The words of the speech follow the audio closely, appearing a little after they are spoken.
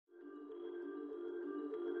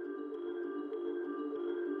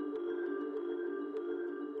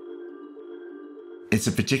It's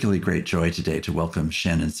a particularly great joy today to welcome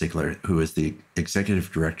Shannon Sigler, who is the Executive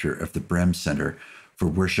Director of the Brehm Center for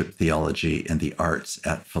Worship Theology and the Arts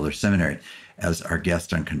at Fuller Seminary, as our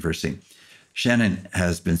guest on Conversing. Shannon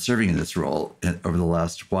has been serving in this role over the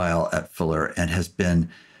last while at Fuller and has been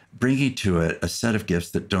bringing to it a set of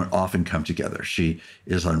gifts that don't often come together. She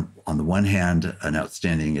is, on the one hand, an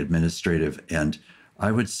outstanding administrative and,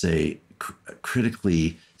 I would say,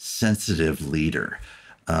 critically sensitive leader.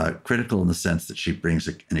 Critical in the sense that she brings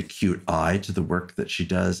an acute eye to the work that she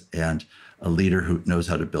does, and a leader who knows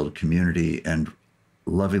how to build a community and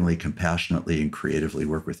lovingly, compassionately, and creatively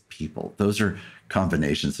work with people. Those are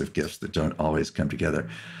combinations of gifts that don't always come together.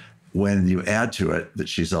 When you add to it that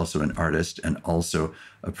she's also an artist and also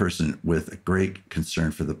a person with a great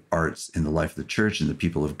concern for the arts in the life of the church and the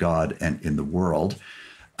people of God and in the world,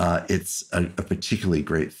 it's a particularly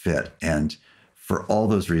great fit. And for all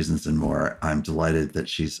those reasons and more, I'm delighted that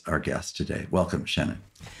she's our guest today. Welcome, Shannon.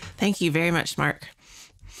 Thank you very much, Mark.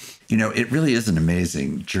 You know, it really is an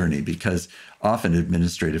amazing journey because often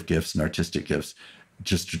administrative gifts and artistic gifts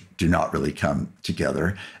just do not really come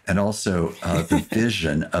together. And also the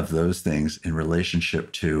vision of those things in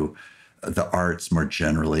relationship to the arts more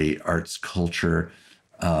generally, arts culture,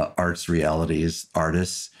 arts realities,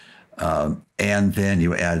 artists. And then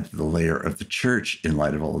you add the layer of the church in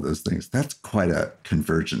light of all of those things. That's quite a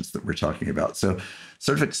convergence that we're talking about. So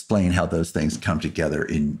sort of explain how those things come together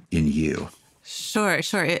in you. Sure.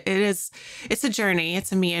 It's a journey.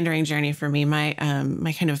 It's a meandering journey for me. My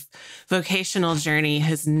kind of vocational journey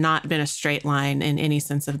has not been a straight line in any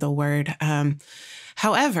sense of the word.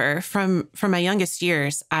 However, from my youngest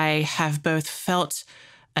years, I have both felt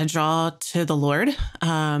a draw to the Lord,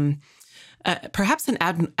 perhaps an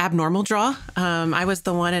abnormal draw. I was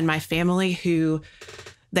the one in my family who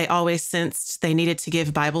they always sensed they needed to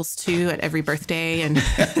give Bibles to at every birthday and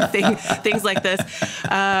things like this.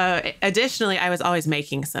 Additionally, I was always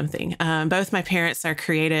making something. Both my parents are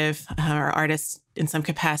creative or artists in some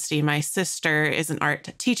capacity. My sister is an art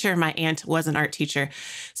teacher. My aunt was an art teacher.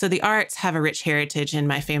 So the arts have a rich heritage in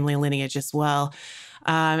my family lineage as well.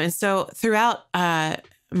 And so throughout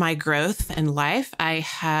my growth and life, I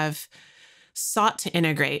have sought to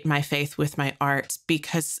integrate my faith with my art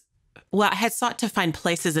because, well, I had sought to find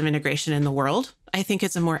places of integration in the world. I think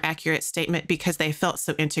it's a more accurate statement because they felt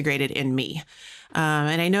so integrated in me.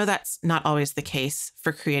 And I know that's not always the case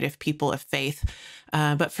for creative people of faith,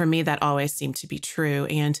 but for me, that always seemed to be true.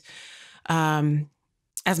 And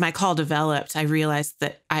as my call developed, I realized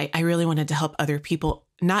that I really wanted to help other people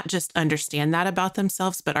not just understand that about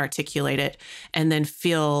themselves, but articulate it and then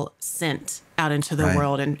feel sent out into the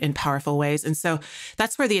world in powerful ways. And so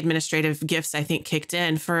that's where the administrative gifts, I think, kicked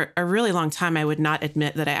in. For a really long time, I would not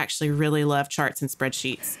admit that I actually really love charts and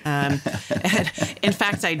spreadsheets. In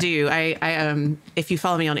fact, I do. I if you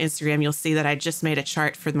follow me on Instagram, you'll see that I just made a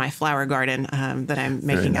chart for my flower garden that I'm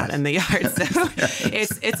making out in the yard. So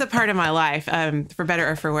it's a part of my life, for better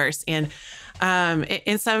or for worse. And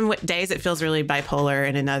in some days, it feels really bipolar,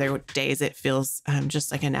 and in other days, it feels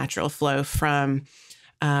just like a natural flow from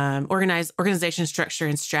organization structure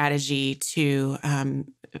and strategy to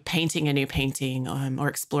painting a new painting or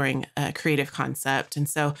exploring a creative concept. And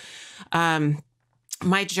so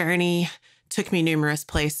my journey took me numerous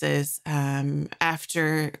places.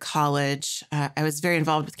 After college, I was very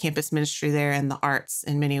involved with campus ministry there and the arts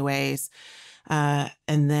in many ways.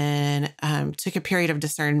 And then took a period of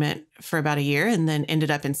discernment for about a year and then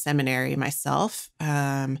ended up in seminary myself,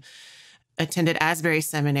 attended Asbury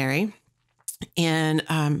Seminary. And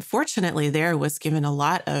fortunately, there was given a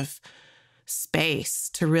lot of space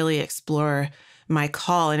to really explore my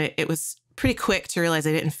call. And it was pretty quick to realize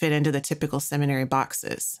I didn't fit into the typical seminary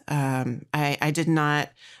boxes. I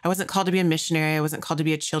wasn't called to be a missionary. I wasn't called to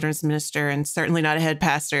be a children's minister, and certainly not a head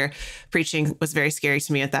pastor. Preaching was very scary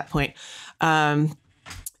to me at that point.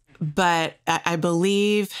 But I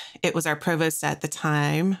believe it was our provost at the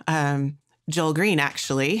time, Joel Green,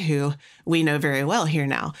 actually, who we know very well here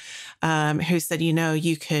now, who said,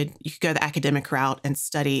 you could go the academic route and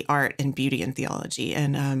study art and beauty and theology.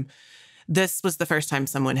 And this was the first time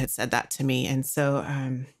someone had said that to me. And so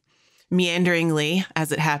meanderingly,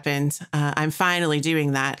 as it happened, I'm finally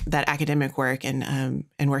doing that academic work and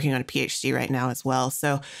working on a PhD right now as well.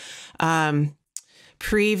 So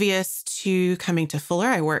previous to coming to Fuller,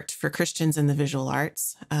 I worked for Christians in the visual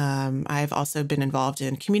arts. I've also been involved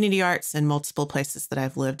in community arts in multiple places that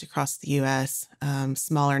I've lived across the U.S.,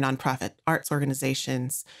 smaller nonprofit arts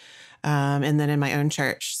organizations, and then in my own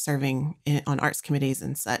church, serving on arts committees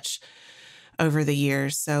and such over the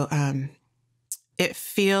years. So it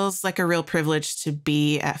feels like a real privilege to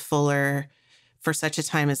be at Fuller for such a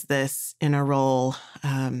time as this in a role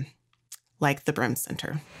like the Brehm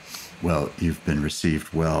Center. Well, you've been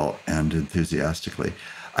received well and enthusiastically.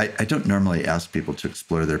 I don't normally ask people to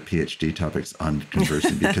explore their PhD topics on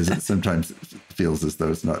conversing because it sometimes feels as though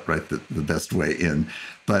it's not the best way in.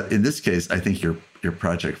 But in this case, I think your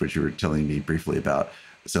project, which you were telling me briefly about,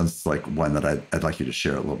 sounds like one that I'd like you to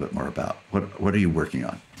share a little bit more about. What are you working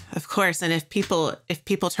on? Of course. And if people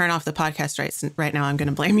turn off the podcast right now, I'm going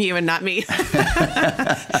to blame you and not me.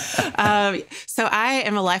 So I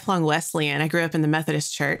am a lifelong Wesleyan. I grew up in the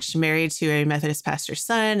Methodist Church, married to a Methodist pastor's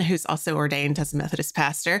son who's also ordained as a Methodist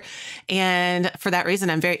pastor. And for that reason,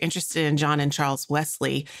 I'm very interested in John and Charles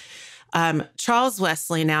Wesley. Charles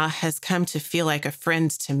Wesley now has come to feel like a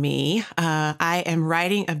friend to me. I am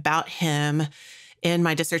writing about him in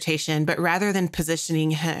my dissertation, but rather than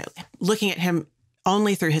positioning him, looking at him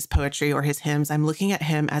only through his poetry or his hymns, I'm looking at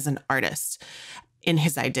him as an artist in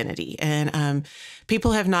his identity. And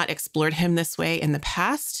people have not explored him this way in the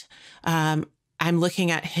past. I'm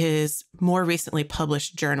looking at his more recently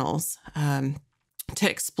published journals to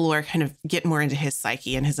explore, kind of get more into his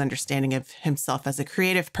psyche and his understanding of himself as a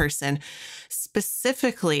creative person,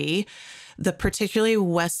 specifically the particularly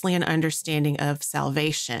Wesleyan understanding of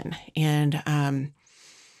salvation and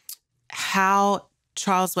how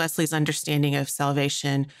Charles Wesley's understanding of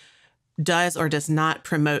salvation does or does not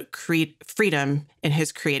promote freedom in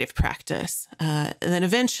his creative practice. And then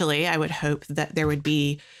eventually, I would hope that there would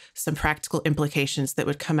be some practical implications that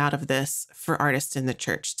would come out of this for artists in the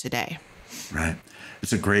church today. Right.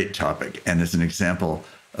 It's a great topic. And it's an example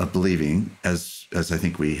of believing, as I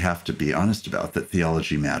think we have to be honest about, that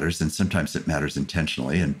theology matters. And sometimes it matters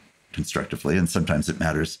intentionally and constructively, and sometimes it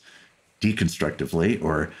matters deconstructively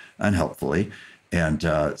or unhelpfully. And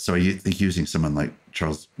so I think using someone like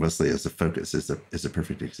Charles Wesley as a focus is a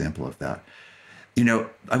perfect example of that. You know,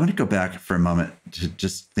 I want to go back for a moment to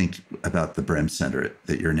just think about the Brehm Center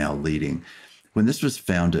that you're now leading. When this was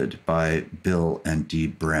founded by Bill and Dee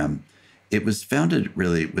Brehm, it was founded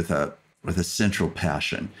really with a central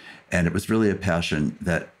passion. And it was really a passion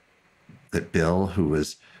that Bill, who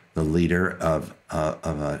was the leader of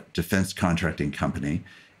a defense contracting company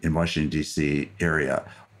in Washington, D.C. area,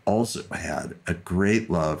 also had a great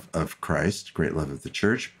love of Christ, great love of the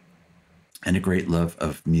church, and a great love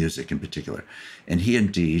of music in particular. And he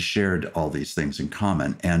and Dee shared all these things in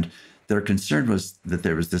common. And their concern was that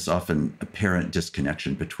there was this often apparent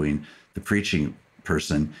disconnection between the preaching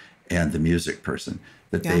person and the music person,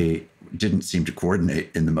 that they didn't seem to coordinate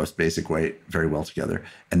in the most basic way very well together.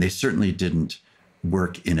 And they certainly didn't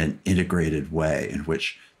work in an integrated way in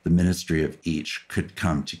which the ministry of each could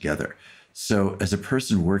come together. So as a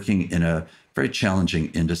person working in a very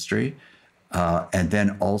challenging industry, and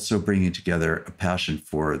then also bringing together a passion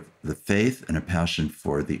for the faith and a passion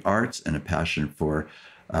for the arts and a passion for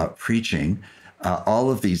preaching, all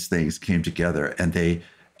of these things came together, and they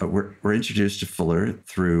were introduced to Fuller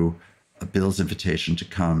through Bill's invitation to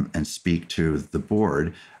come and speak to the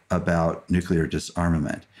board about nuclear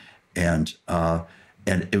disarmament. And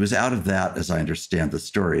it was out of that, as I understand the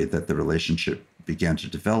story, that the relationship began to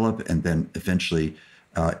develop, and then eventually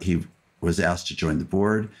he was asked to join the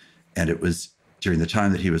board. And it was during the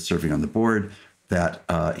time that he was serving on the board that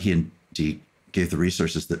he and Dee gave the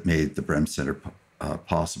resources that made the Brehm Center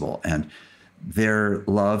possible. And their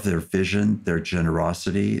love, their vision, their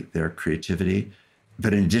generosity, their creativity.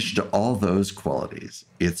 But in addition to all those qualities,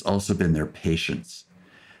 it's also been their patience,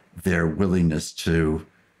 their willingness to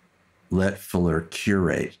let Fuller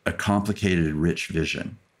curate a complicated, rich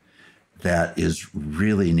vision that is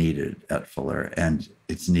really needed at Fuller, and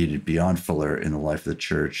it's needed beyond Fuller in the life of the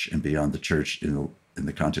church and beyond the church in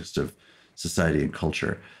the context of society and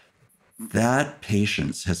culture. That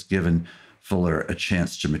patience has given Fuller a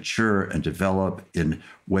chance to mature and develop in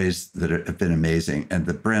ways that have been amazing, and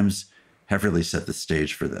the Brehms have really set the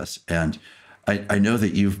stage for this. And I know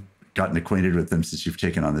that you've gotten acquainted with them since you've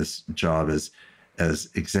taken on this job as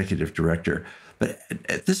executive director. But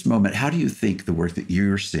at this moment, how do you think the work that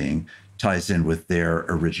you're seeing ties in with their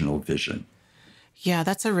original vision? Yeah,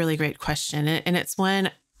 that's a really great question. And it's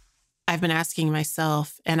one I've been asking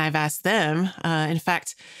myself, and I've asked them. In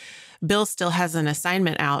fact, Bill still has an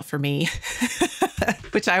assignment out for me,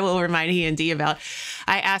 which I will remind he and Dee about.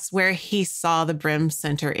 I asked where he saw the Brehm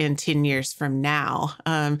Center in 10 years from now.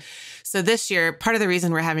 So this year, part of the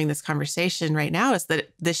reason we're having this conversation right now is that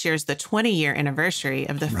this year is the 20-year anniversary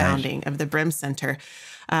of the founding of the Brehm Center.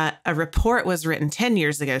 A report was written 10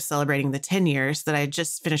 years ago celebrating the 10 years that I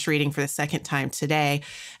just finished reading for the second time today.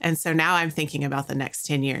 And so now I'm thinking about the next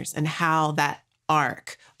 10 years and how that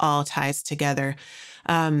arc all ties together.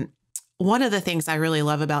 one of the things I really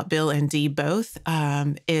love about Bill and Dee both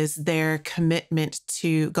is their commitment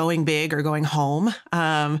to going big or going home.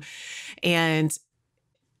 And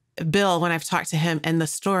Bill, when I've talked to him, and the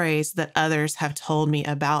stories that others have told me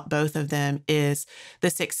about both of them, is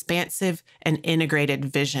this expansive and integrated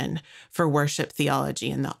vision for worship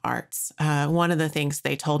theology and the arts. One of the things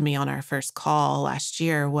they told me on our first call last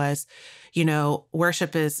year was,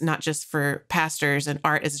 worship is not just for pastors and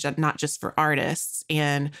art is not just for artists.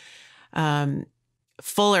 And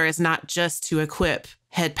Fuller is not just to equip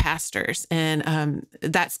head pastors. And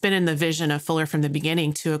that's been in the vision of Fuller from the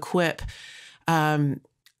beginning, to equip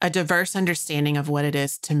a diverse understanding of what it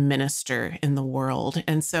is to minister in the world.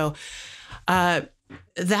 And so that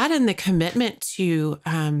and the commitment to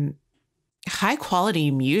high quality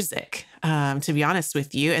music, to be honest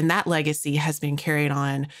with you, and that legacy has been carried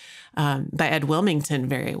on by Ed Wilmington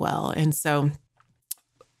very well. And so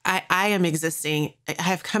I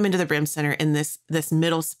have come into the Brehm Center in this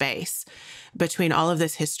middle space between all of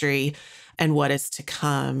this history and what is to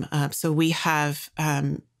come. So we have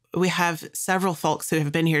several folks who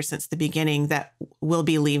have been here since the beginning that will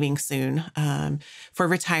be leaving soon for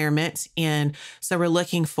retirement. And so we're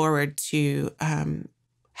looking forward to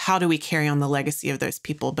how do we carry on the legacy of those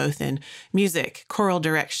people, both in music, choral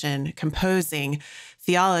direction, composing,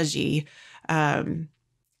 theology, the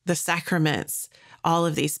sacraments, all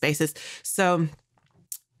of these spaces. So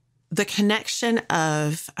the connection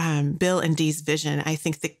of Bill and Dee's vision, I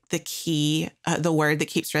think the key, the word that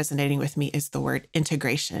keeps resonating with me is the word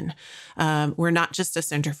integration. We're not just a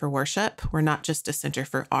center for worship. We're not just a center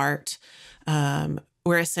for art.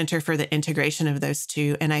 We're a center for the integration of those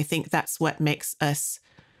two. And I think that's what makes us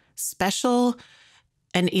special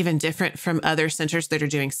and even different from other centers that are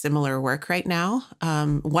doing similar work right now.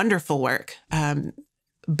 Wonderful work.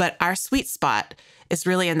 But our sweet spot is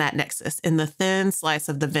really in that nexus, in the thin slice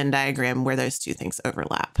of the Venn diagram where those two things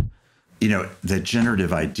overlap. The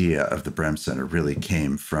generative idea of the Brehm Center really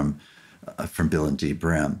came from Bill and Dee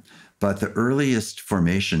Brehm. But the earliest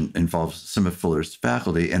formation involved some of Fuller's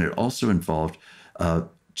faculty, and it also involved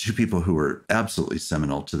two people who were absolutely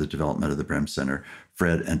seminal to the development of the Brehm Center,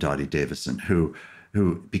 Fred and Dottie Davison, who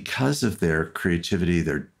because of their creativity,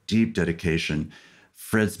 their deep dedication,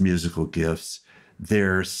 Fred's musical gifts,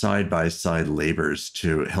 their side-by-side labors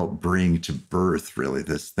to help bring to birth really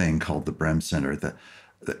this thing called the Brehm Center, the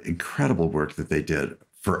incredible work that they did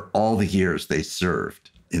for all the years they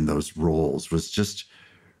served in those roles was just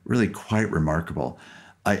really quite remarkable.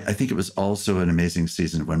 I think it was also an amazing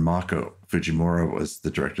season when Mako Fujimura was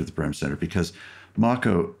the director of the Brehm Center, because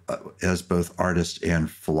Mako, as both artist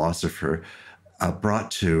and philosopher,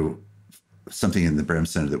 brought to something in the Brehm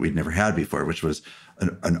Center that we'd never had before, which was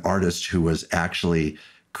an artist who was actually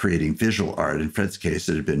creating visual art. In Fred's case,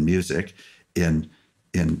 it had been music. In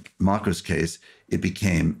Mako's case, it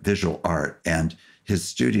became visual art. And his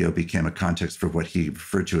studio became a context for what he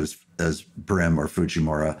referred to as Brehm or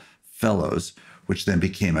Fujimura Fellows, which then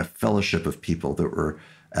became a fellowship of people that were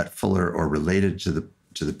at Fuller or related to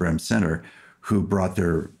the Brehm Center, who brought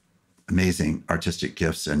their amazing artistic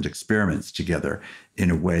gifts and experiments together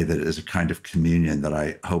in a way that is a kind of communion that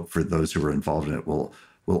I hope for those who are involved in it will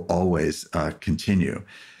always continue.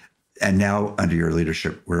 And now, under your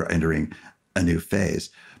leadership, we're entering a new phase.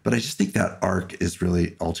 But I just think that arc is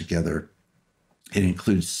really altogether, it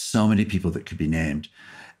includes so many people that could be named,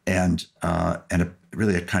 and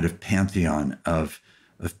really a kind of pantheon of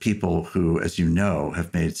people who, as you know,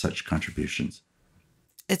 have made such contributions.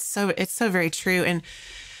 It's so very true. And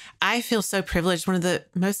I feel so privileged. One of the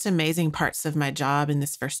most amazing parts of my job in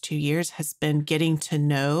this first 2 years has been getting to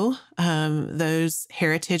know those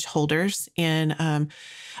heritage holders. And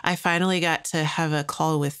I finally got to have a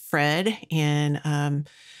call with Fred, and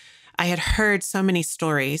I had heard so many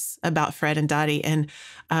stories about Fred and Dottie, and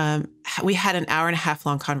we had an 1.5 hour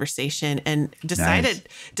long conversation and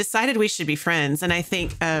decided we should be friends. And I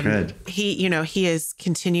think he is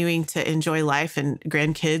continuing to enjoy life and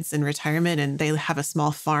grandkids and retirement, and they have a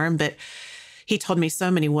small farm. But he told me so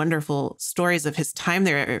many wonderful stories of his time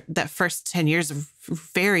there. That first 10 years of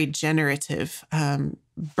very generative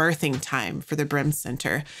birthing time for the Brehm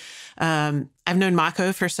Center. I've known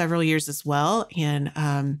Mako for several years as well,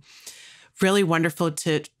 and really wonderful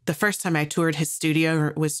the first time I toured his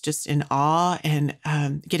studio was just in awe, and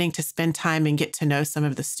getting to spend time and get to know some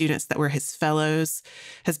of the students that were his fellows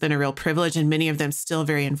has been a real privilege, and many of them still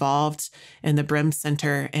very involved in the Brehm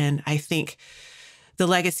Center. And I think the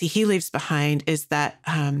legacy he leaves behind is that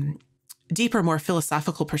deeper, more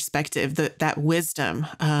philosophical perspective, that wisdom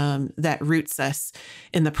that roots us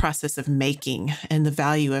in the process of making and the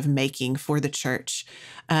value of making for the church,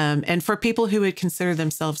 and for people who would consider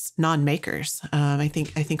themselves non-makers. I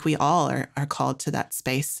think we all are called to that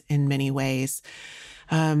space in many ways.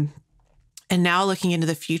 And now looking into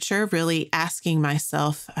the future, really asking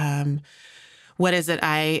myself, what is it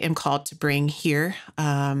I am called to bring here?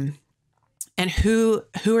 And who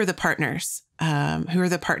are the partners? Who are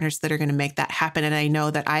the partners that are going to make that happen? And I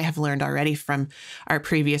know that I have learned already from our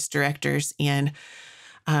previous directors, and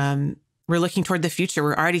we're looking toward the future.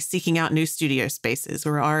 We're already seeking out new studio spaces.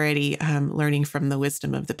 We're already learning from the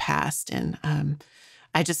wisdom of the past, and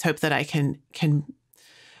I just hope that I can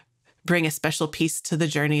bring a special piece to the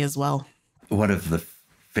journey as well. One of the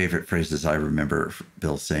favorite phrases I remember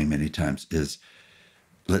Bill saying many times is,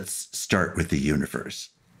 "Let's start with the universe."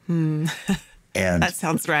 And that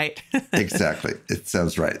sounds right. Exactly. It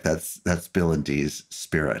sounds right. That's Bill and Dee's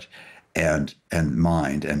spirit and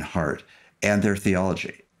mind and heart and their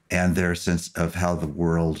theology and their sense of how the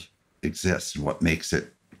world exists and what makes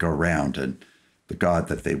it go round and the God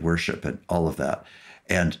that they worship and all of that.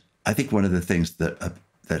 And I think one of the things that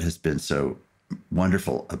has been so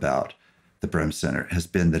wonderful about the Brehm Center has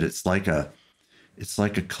been that it's like a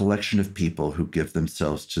collection of people who give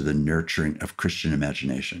themselves to the nurturing of Christian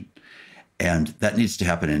imagination. And that needs to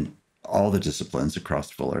happen in all the disciplines across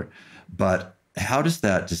Fuller. But how does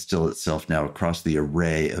that distill itself now across the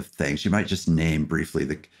array of things? You might just name briefly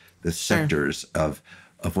the Sure. sectors of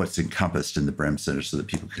what's encompassed in the Brehm Center so that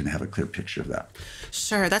people can have a clear picture of that.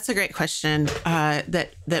 Sure, that's a great question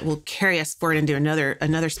that will carry us forward into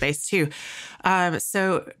another space too.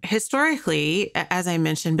 So historically, as I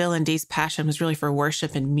mentioned, Bill and Dee's passion was really for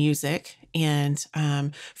worship and music, and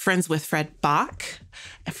friends with Fred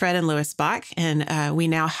and Louis Bach, and we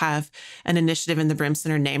now have an initiative in the Brehm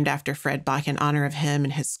Center named after Fred Bach in honor of him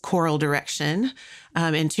and his choral direction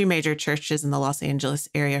in two major churches in the Los Angeles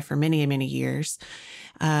area for many, many years.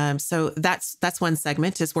 So that's one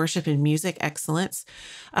segment, is worship and music excellence.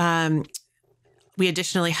 We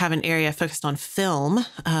additionally have an area focused on film,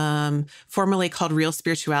 formerly called Real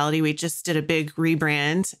Spirituality. We just did a big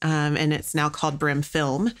rebrand, and it's now called Brehm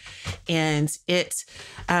Film. And it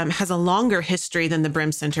has a longer history than the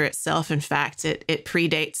Brehm Center itself. In fact, it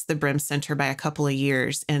predates the Brehm Center by a couple of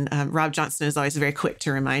years. And Rob Johnson is always very quick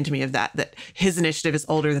to remind me of that his initiative is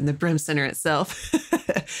older than the Brehm Center itself,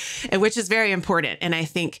 and which is very important. And I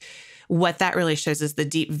think what that really shows is the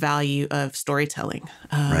deep value of storytelling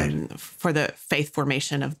for the faith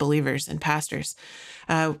formation of believers and pastors.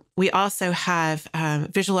 We also have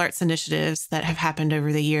visual arts initiatives that have happened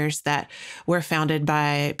over the years that were founded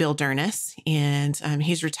by Bill Durness, and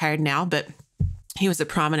he's retired now, but he was a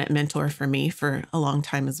prominent mentor for me for a long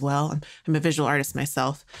time as well. I'm a visual artist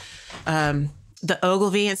myself. The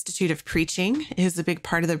Ogilvy Institute of Preaching is a big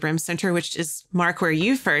part of the Brehm Center, which is, Mark, where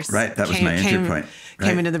you first Right, that was my entry point. Right.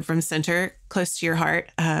 Came into the Brehm Center, close to your heart.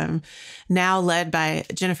 Now led by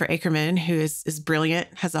Jennifer Ackerman, who is brilliant,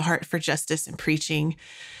 has a heart for justice and preaching.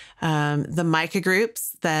 The Micah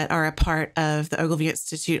groups that are a part of the Ogilvy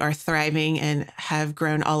Institute are thriving and have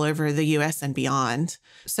grown all over the U.S. and beyond.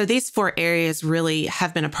 So these four areas really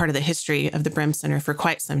have been a part of the history of the Brehm Center for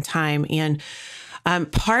quite some time. And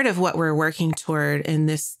part of what we're working toward in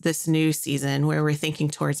this new season, where we're thinking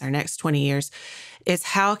towards our next 20 years, is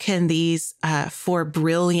how can these four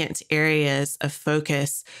brilliant areas of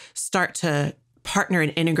focus start to partner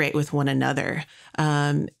and integrate with one another,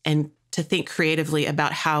 and to think creatively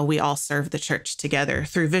about how we all serve the church together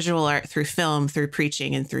through visual art, through film, through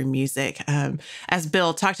preaching, and through music. As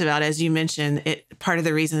Bill talked about, as you mentioned, part of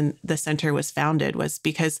the reason the center was founded was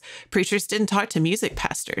because preachers didn't talk to music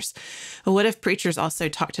pastors. Well, what if preachers also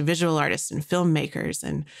talked to visual artists and filmmakers,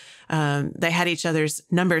 and they had each other's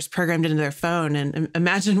numbers programmed into their phone? And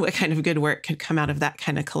imagine what kind of good work could come out of that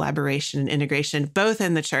kind of collaboration and integration, both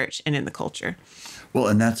in the church and in the culture. Well,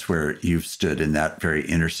 and that's where you've stood in that very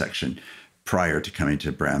intersection prior to coming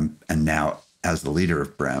to Brehm and now as the leader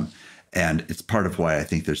of Brehm. And it's part of why I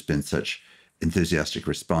think there's been such enthusiastic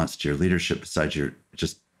response to your leadership, besides your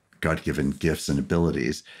just God-given gifts and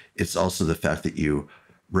abilities. It's also the fact that you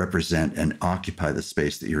represent and occupy the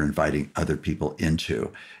space that you're inviting other people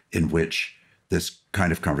into, in which this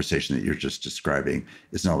kind of conversation that you're just describing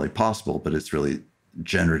is not only possible, but it's really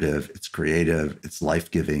generative, it's creative, it's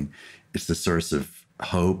life-giving, it's the source of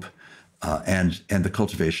hope, and the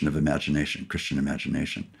cultivation of imagination, Christian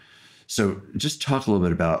imagination. So just talk a little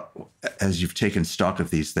bit about, as you've taken stock of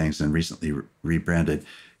these things and recently rebranded,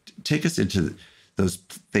 take us into those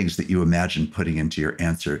things that you imagine putting into your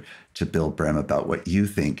answer to Bill Brehm about what you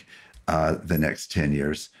think the next 10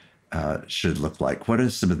 years should look like? What are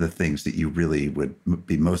some of the things that you really would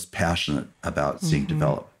be most passionate about seeing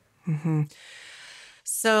develop?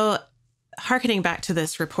 So, hearkening back to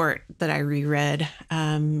this report that I reread,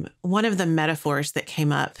 one of the metaphors that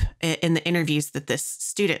came up in the interviews that this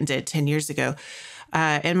student did 10 years ago,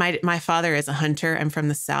 and my father is a hunter. I'm from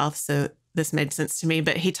the South, so this made sense to me.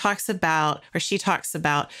 But he talks about, or she talks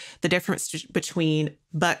about, the difference between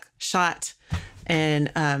buckshot and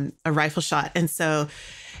a rifle shot. And so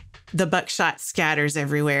the buckshot scatters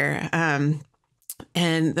everywhere,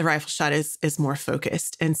 and the rifle shot is more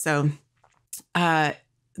focused. And so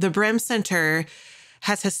the Brehm Center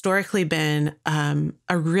has historically been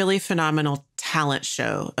a really phenomenal talent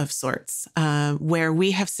show of sorts, where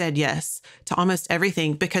we have said yes to almost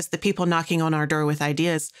everything because the people knocking on our door with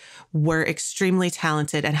ideas were extremely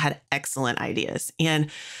talented and had excellent ideas. And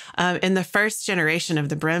in the first generation of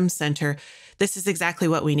the Brehm Center, this is exactly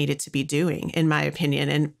what we needed to be doing, in my opinion.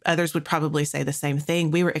 And others would probably say the same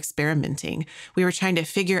thing. We were experimenting. We were trying to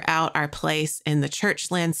figure out our place in the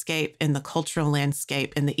church landscape, in the cultural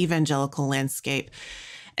landscape, in the evangelical landscape,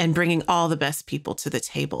 and bringing all the best people to the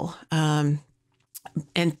table. And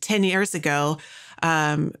 10 years ago,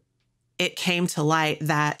 it came to light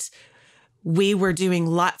that we were doing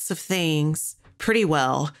lots of things pretty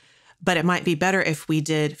well, but it might be better if we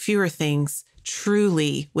did fewer things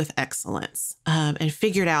truly with excellence, and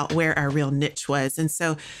figured out where our real niche was. And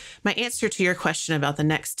so my answer to your question about the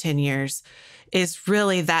next 10 years is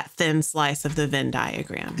really that thin slice of the Venn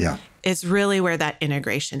diagram. Yeah. It's really where that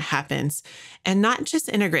integration happens. And not just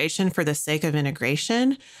integration for the sake of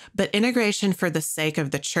integration, but integration for the sake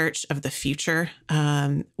of the church of the future.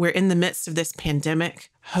 We're in the midst of this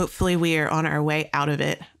pandemic. Hopefully we are on our way out of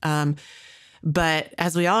it. But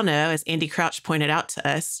as we all know, as Andy Crouch pointed out to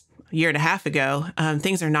us a year and a half ago,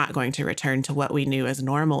 things are not going to return to what we knew as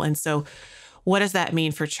normal. And so what does that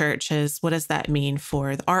mean for churches? What does that mean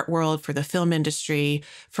for the art world, for the film industry,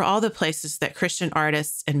 for all the places that Christian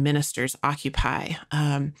artists and ministers occupy?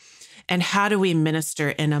 And how do we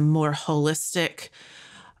minister in a more holistic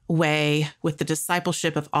way with the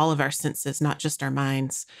discipleship of all of our senses, not just our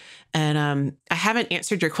minds? And I haven't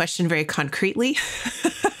answered your question very concretely.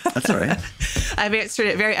 That's all right. I've answered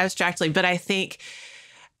it very abstractly, but I think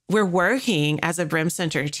we're working as a Brehm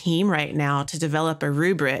Center team right now to develop a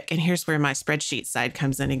rubric. And here's where my spreadsheet side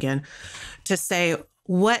comes in again, to say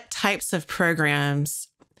what types of programs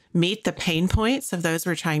meet the pain points of those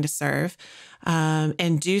we're trying to serve,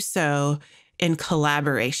 and do so in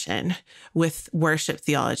collaboration with worship,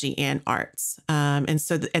 theology, and arts. And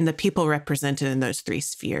so, and the people represented in those three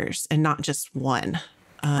spheres, and not just one.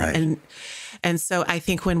 Right. And so I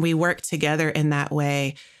think when we work together in that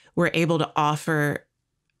way, we're able to offer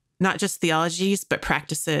not just theologies, but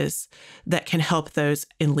practices that can help those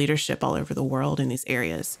in leadership all over the world in these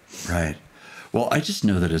areas. Right. Well, I just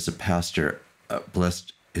know that as a pastor,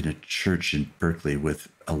 blessed in a church in Berkeley with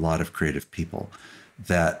a lot of creative people,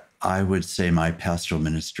 that I would say my pastoral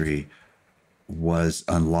ministry was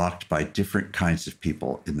unlocked by different kinds of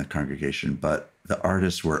people in the congregation, but the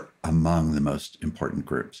artists were among the most important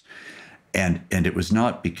groups. And it was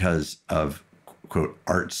not because of, quote,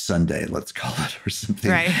 Art Sunday, let's call it, or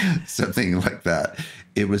something, right. Something like that.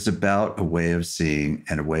 It was about a way of seeing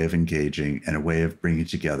and a way of engaging and a way of bringing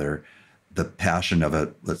together the passion of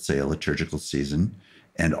let's say, a liturgical season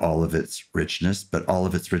and all of its richness, but all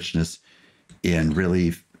of its richness in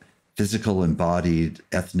really physical, embodied,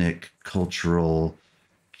 ethnic, cultural,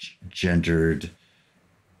 gendered,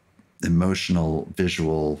 emotional,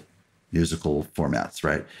 visual, musical formats,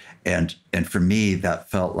 right? And for me, that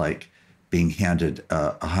felt like being handed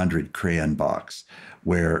a 100 crayon box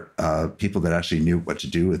where people that actually knew what to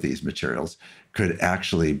do with these materials could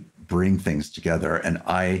actually bring things together. And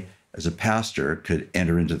I, as a pastor, could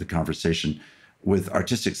enter into the conversation with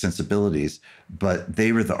artistic sensibilities, but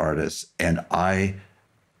they were the artists. And I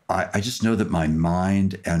just know that my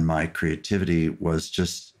mind and my creativity was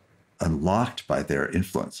just unlocked by their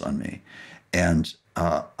influence on me. And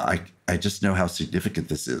I just know how significant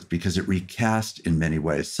this is because it recast in many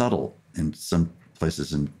ways, subtle in some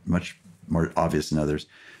places and much more obvious in others,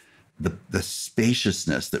 the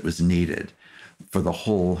spaciousness that was needed for the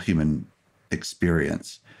whole human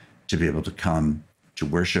experience to be able to come to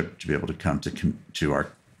worship, to be able to come to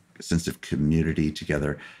our sense of community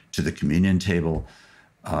together, to the communion table.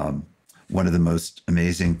 One of the most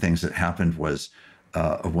amazing things that happened was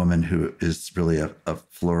a woman who is really a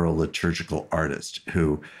floral liturgical artist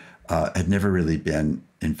who had never really been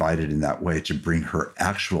invited in that way to bring her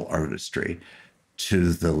actual artistry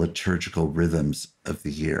to the liturgical rhythms of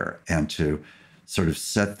the year and to sort of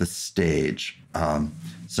set the stage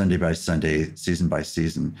Sunday by Sunday, season by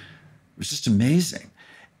season, was just amazing.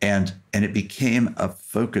 And it became a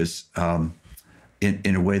focus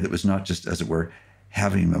in a way that was not just, as it were,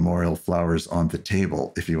 having memorial flowers on the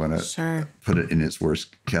table, if you want to Sure. put it in its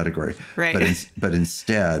worst category. Right. But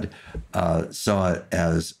instead saw it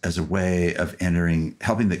as a way of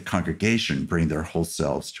helping the congregation bring their whole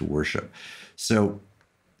selves to worship. So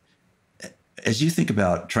as you think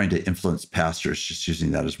about trying to influence pastors, just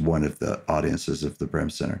using that as one of the audiences of the Brehm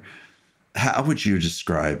Center, how would you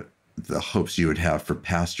describe the hopes you would have for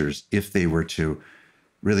pastors if they were to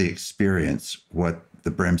really experience what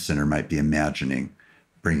the Brehm Center might be imagining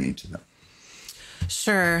bringing to them?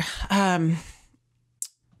 Sure.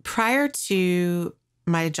 Prior to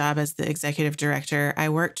my job as the executive director, I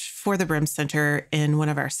worked for the Brehm Center in one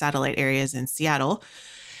of our satellite areas in Seattle.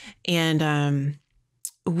 And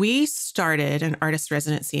we started an artist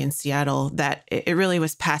residency in Seattle that it really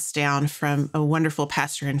was passed down from a wonderful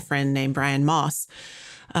pastor and friend named Brian Moss.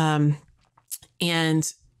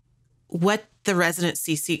 And what the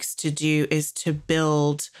residency seeks to do is to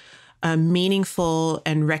build a meaningful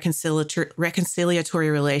and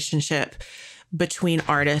reconciliatory relationship between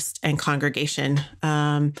artist and congregation,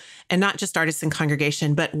 and not just artists and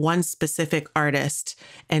congregation, but one specific artist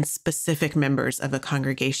and specific members of a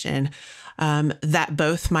congregation, that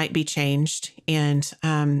both might be changed. And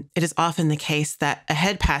it is often the case that a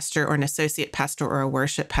head pastor or an associate pastor or a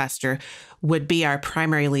worship pastor would be our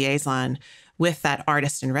primary liaison with that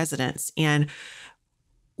artist in residence. And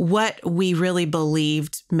what we really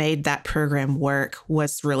believed made that program work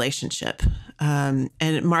was relationship.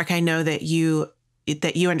 And Mark, I know that you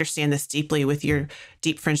understand this deeply with your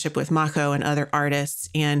deep friendship with Mako and other artists.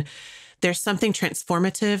 And there's something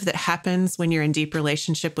transformative that happens when you're in deep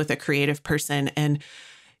relationship with a creative person, and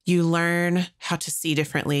you learn how to see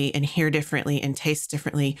differently and hear differently and taste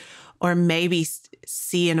differently, or maybe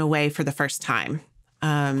see in a way for the first time.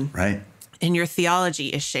 Right. And your theology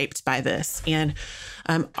is shaped by this. And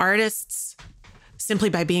artists, simply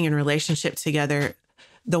by being in relationship together,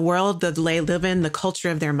 the world that they live in, the culture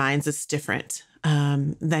of their minds is different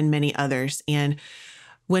than many others. And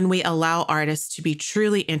when we allow artists to be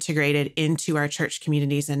truly integrated into our church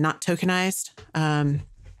communities and not tokenized,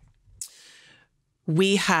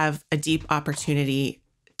 we have a deep opportunity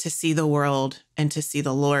to see the world and to see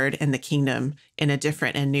the Lord and the kingdom in a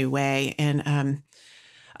different and new way. And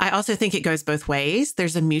I also think it goes both ways.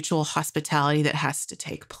 There's a mutual hospitality that has to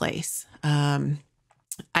take place.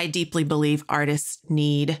 I deeply believe artists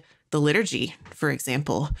need the liturgy, for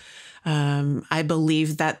example. I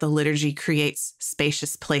believe that the liturgy creates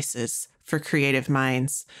spacious places for creative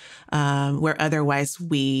minds, where otherwise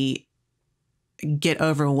we get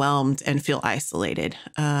overwhelmed and feel isolated.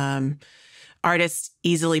 Artists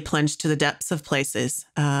easily plunge to the depths of places,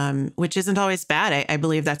 which isn't always bad. I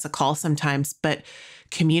believe that's a call sometimes, but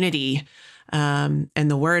community and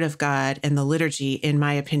the Word of God and the liturgy, in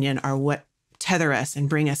my opinion, are what tether us and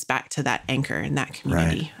bring us back to that anchor in that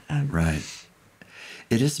community. Right.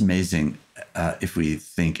 It is amazing if we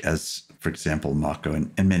think, as, for example, Mako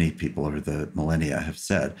and many people over the millennia have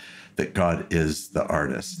said, that God is the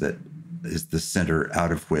artist, that is the center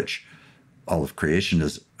out of which all of creation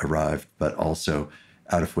has arrived, but also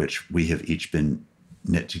out of which we have each been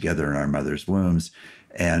knit together in our mother's wombs.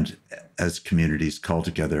 And as communities called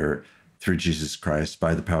together through Jesus Christ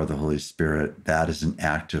by the power of the Holy Spirit, that is an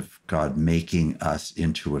act of God making us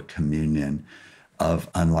into a communion of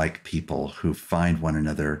unlike people who find one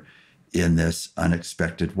another in this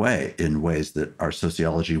unexpected way, in ways that our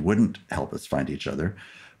sociology wouldn't help us find each other,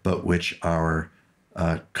 but which our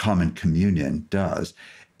common communion does.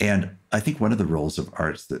 And I think one of the roles of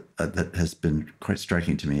arts that has been quite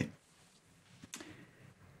striking to me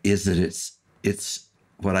is that it's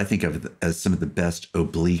what I think of as some of the best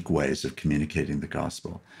oblique ways of communicating the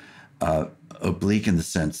gospel. Oblique in the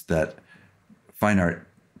sense that fine art,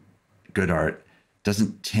 good art,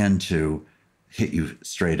 doesn't tend to hit you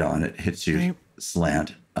straight on. It hits you right.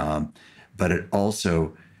 Slant. But it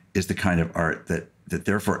also is the kind of art that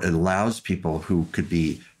therefore allows people who could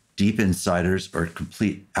be deep insiders or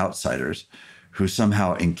complete outsiders who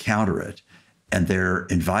somehow encounter it, and they're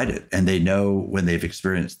invited, and they know when they've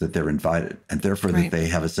experienced that they're invited, and therefore right. that they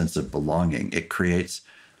have a sense of belonging. It creates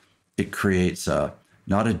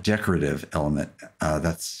not a decorative element.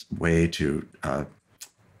 That's way too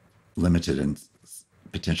limited and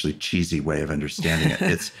potentially cheesy way of understanding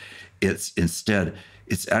it. It's instead,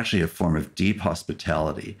 it's actually a form of deep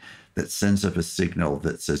hospitality that sends up a signal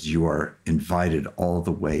that says you are invited all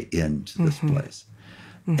the way into this mm-hmm. place,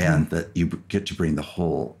 mm-hmm. and that you get to bring the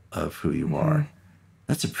whole of who you mm-hmm. are.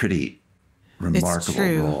 That's a pretty remarkable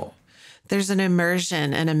role. there's an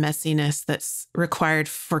immersion and a messiness that's required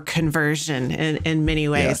for conversion in many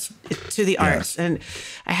ways to the arts. And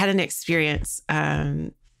I had an experience.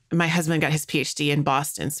 My husband got his PhD in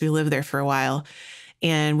Boston, so we lived there for a while.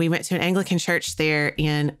 And we went to an Anglican church there,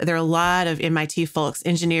 and there are a lot of MIT folks,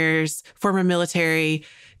 engineers, former military,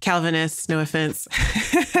 Calvinists, no offense,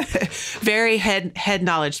 very head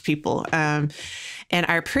knowledge people. And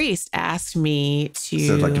our priest asked me to...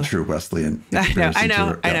 So like a true Wesleyan. I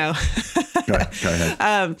know. Go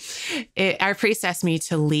ahead. Our priest asked me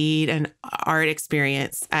to lead an art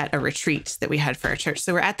experience at a retreat that we had for our church.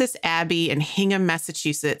 So we're at this abbey in Hingham,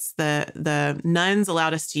 Massachusetts. The nuns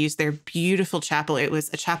allowed us to use their beautiful chapel. It was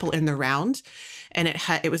a chapel in the round, and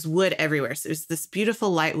it was wood everywhere. So it was this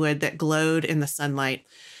beautiful light wood that glowed in the sunlight.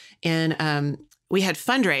 And we had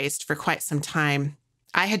fundraised for quite some time.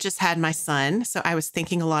 I had just had my son, so I was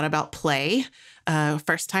thinking a lot about play,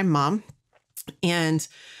 first-time mom. And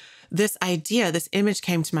this image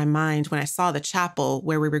came to my mind when I saw the chapel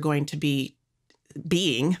where we were going to be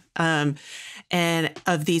being, and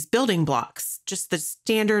of these building blocks, just the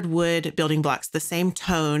standard wood building blocks, the same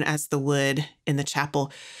tone as the wood in the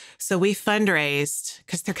chapel. So we fundraised,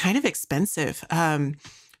 because they're kind of expensive,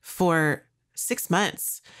 for 6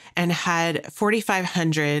 months, and had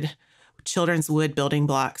 4,500 children's wood building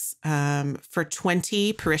blocks for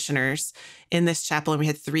 20 parishioners in this chapel. And we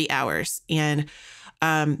had 3 hours, and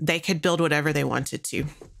they could build whatever they wanted to.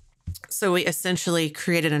 So we essentially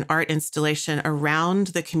created an art installation around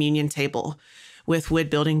the communion table with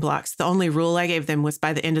wood building blocks. The only rule I gave them was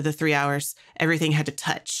by the end of the 3 hours, everything had to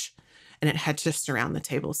touch, and it had to surround the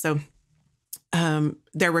table. So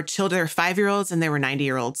there were children, there were 5-year-olds and there were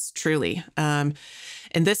 90-year-olds, truly. And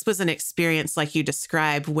this was an experience like you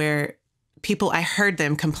described, where I heard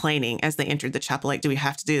them complaining as they entered the chapel, like, do we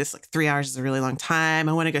have to do this? Like 3 hours is a really long time.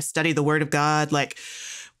 I want to go study the word of God. Like,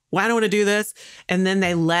 why don't I want to do this? And then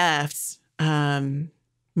they left,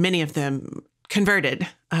 many of them converted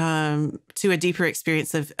to a deeper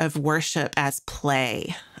experience of worship as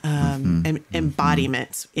play and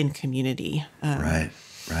embodiment in community. Right.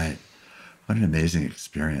 What an amazing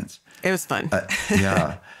experience. It was fun.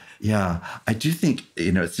 Yeah. I do think,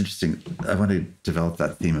 it's interesting. I want to develop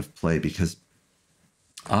that theme of play, because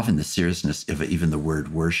often the seriousness of even the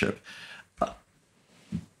word worship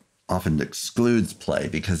often excludes play,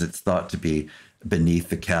 because it's thought to be beneath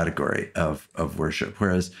the category of worship.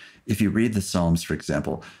 Whereas if you read the Psalms, for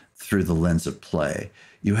example, through the lens of play,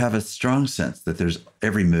 you have a strong sense that there's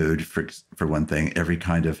every mood, for one thing, every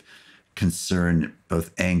kind of concern,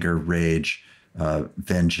 both anger, rage,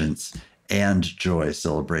 vengeance, and joy,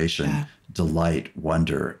 celebration, delight,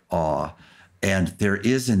 wonder, awe. And there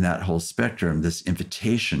is in that whole spectrum this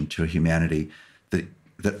invitation to a humanity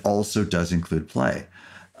that also does include play.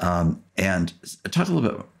 And talk a little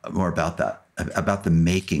bit more about that, about the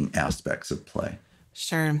making aspects of play.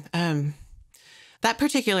 Sure. That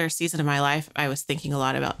particular season of my life, I was thinking a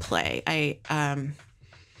lot about play. I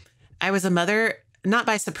was a mother, not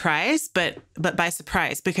by surprise, but by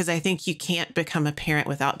surprise, because I think you can't become a parent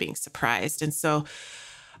without being surprised. And so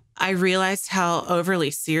I realized how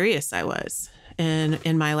overly serious I was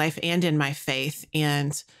in my life and in my faith.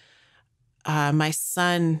 And my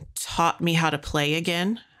son taught me how to play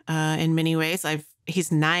again in many ways.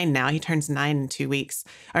 He's 9 now. He turns 9 in 2 weeks,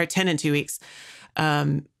 or 10 in 2 weeks.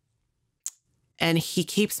 And he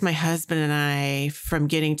keeps my husband and I from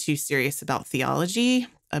getting too serious about theology,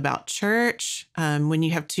 about church. When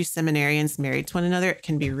you have 2 seminarians married to one another, it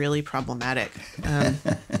can be really problematic,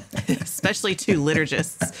 especially 2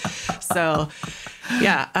 liturgists. So,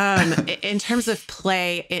 in terms of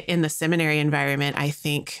play in the seminary environment, I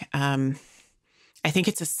think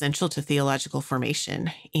it's essential to theological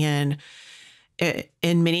formation. And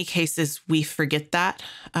in many cases, we forget that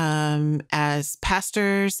as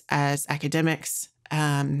pastors, as academics.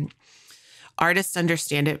 Artists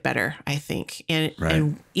understand it better, I think.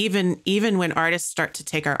 And even when artists start to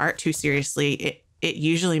take our art too seriously, it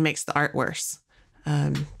usually makes the art worse.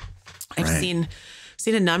 I've seen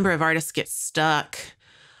a number of artists get stuck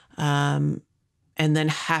and then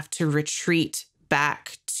have to retreat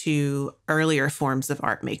back to earlier forms of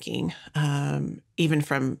art making, even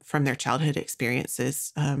from their childhood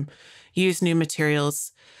experiences. Use new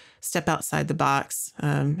materials, step outside the box.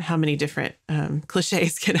 How many different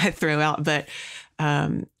cliches can I throw out? But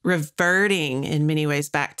reverting in many ways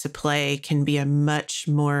back to play can be a much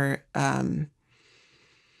more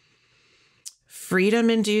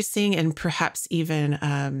freedom-inducing and perhaps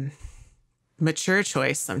even mature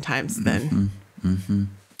choice sometimes then.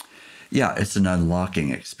 Yeah, it's an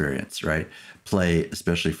unlocking experience, right? Play,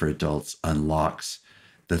 especially for adults, unlocks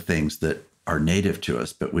the things that are native to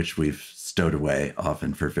us, but which we've stowed away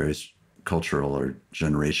often for various cultural or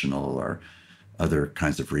generational or other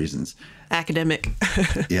kinds of reasons. Academic.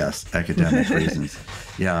 Yes, academic reasons.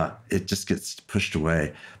 Yeah, it just gets pushed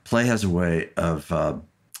away. Play has a way of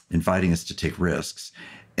inviting us to take risks.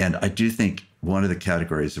 And I do think one of the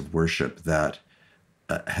categories of worship that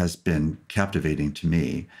has been captivating to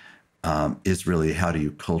me is really how do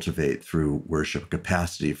you cultivate through worship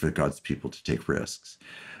capacity for God's people to take risks.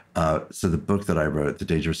 So the book that I wrote, The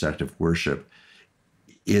Dangerous Act of Worship,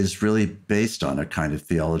 is really based on a kind of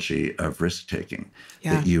theology of risk-taking,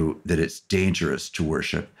 that it's dangerous to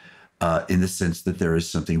worship in the sense that there is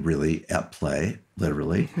something really at play,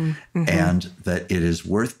 literally, and that it is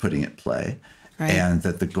worth putting at play, and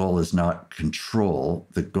that the goal is not control.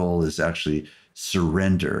 The goal is actually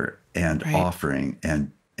surrender and offering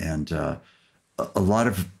and a lot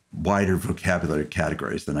of wider vocabulary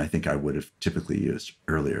categories than I think I would have typically used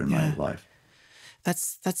earlier in my life.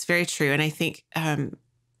 That's very true. And I think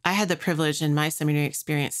I had the privilege in my seminary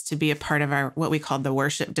experience to be a part of our what we called the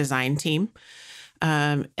worship design team.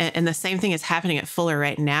 And the same thing is happening at Fuller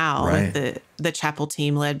right now with the chapel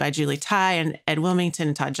team led by Julie Ty and Ed Wilmington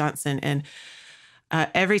and Todd Johnson. And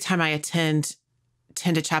every time I attend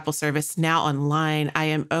a chapel service now online, I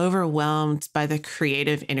am overwhelmed by the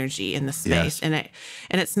creative energy in the space. And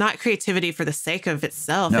it's not creativity for the sake of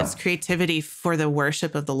itself. No. It's creativity for the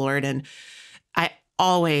worship of the Lord. And I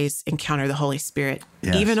always encounter the Holy Spirit,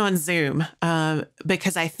 even on Zoom,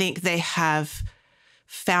 because I think they have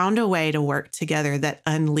found a way to work together that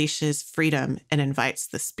unleashes freedom and invites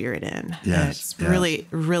the Spirit in. It's really,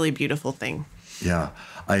 really beautiful thing. Yeah,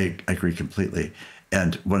 I agree completely.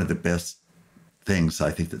 And one of the best things I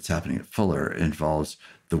think that's happening at Fuller involves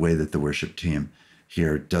the way that the worship team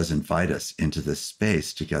here does invite us into this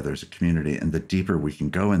space together as a community. And the deeper we can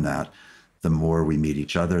go in that, the more we meet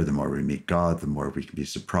each other, the more we meet God, the more we can be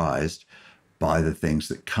surprised by the things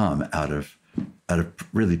that come out of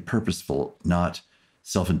really purposeful, not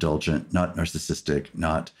self-indulgent, not narcissistic,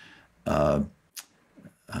 not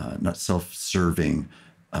self-serving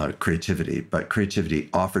creativity, but creativity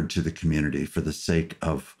offered to the community for the sake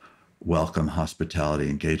of welcome, hospitality,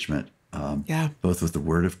 engagement, both with the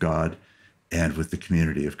Word of God and with the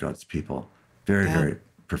community of God's people. Very, very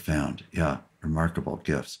profound. Yeah, remarkable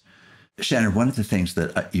gifts. Shannon, one of the things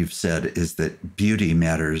that you've said is that beauty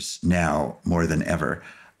matters now more than ever.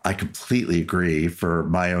 I completely agree for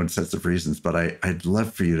my own sense of reasons, but I'd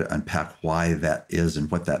love for you to unpack why that is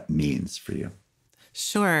and what that means for you.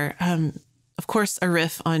 Sure. Of course, a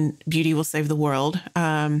riff on beauty will save the world.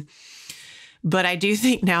 But I do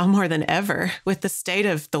think now more than ever, with the state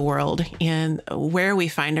of the world and where we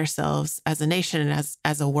find ourselves as a nation and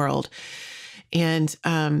as a world. And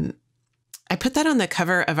I put that on the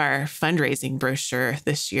cover of our fundraising brochure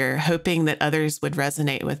this year, hoping that others would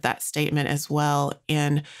resonate with that statement as well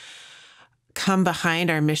and come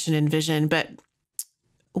behind our mission and vision. But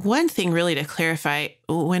one thing really to clarify,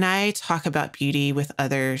 when I talk about beauty with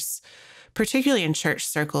others, particularly in church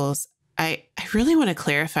circles, I really want to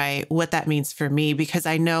clarify what that means for me, because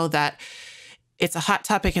I know that it's a hot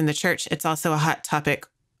topic in the church. It's also a hot topic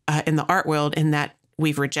in the art world, in that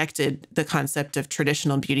we've rejected the concept of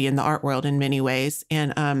traditional beauty in the art world in many ways.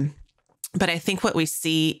 And but I think what we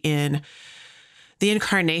see in the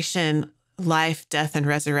incarnation, life, death, and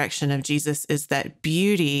resurrection of Jesus is that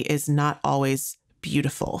beauty is not always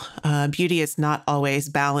beautiful. Beauty is not always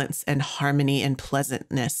balance and harmony and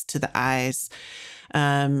pleasantness to the eyes.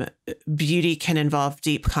 Beauty can involve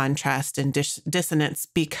deep contrast and dissonance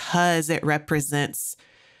because it represents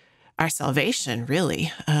our salvation,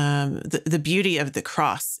 really. The beauty of the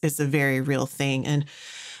cross is a very real thing. And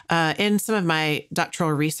in some of my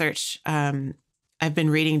doctoral research, I've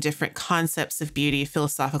been reading different concepts of beauty,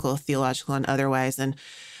 philosophical, theological, and otherwise. And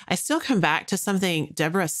I still come back to something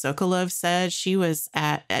Deborah Sokolov said. She was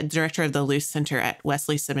at director of the Luce Center at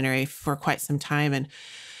Wesley Seminary for quite some time. And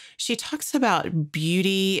she talks about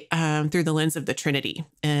beauty through the lens of the Trinity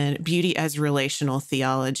and beauty as relational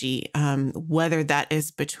theology, whether that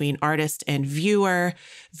is between artist and viewer,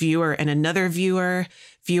 viewer and another viewer,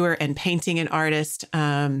 viewer and painting and artist,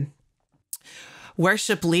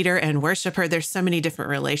 worship leader and worshiper. There's so many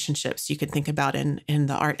different relationships you could think about in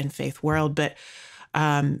the art and faith world, but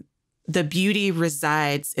the beauty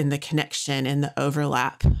resides in the connection, in the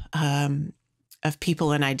overlap of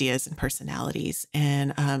people and ideas and personalities,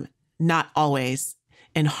 and not always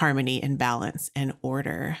in harmony and balance and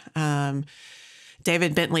order.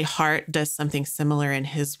 David Bentley Hart does something similar in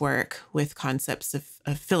his work with concepts of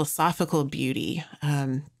philosophical beauty.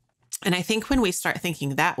 And I think when we start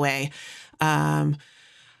thinking that way, art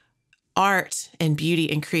and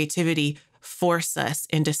beauty and creativity force us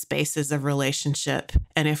into spaces of relationship.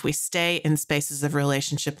 And if we stay in spaces of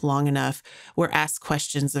relationship long enough, we're asked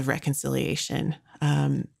questions of reconciliation.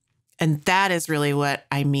 And that is really what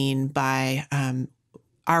I mean by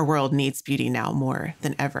our world needs beauty now more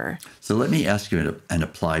than ever. So let me ask you an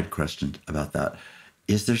applied question about that.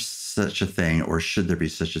 Is there such a thing, or should there be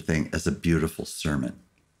such a thing as a beautiful sermon?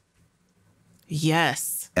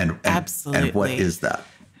 Yes, and absolutely. And what is that?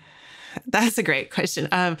 That's a great question.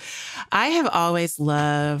 I have always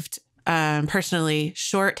loved, personally,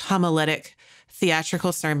 short homiletic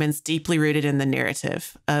theatrical sermons deeply rooted in the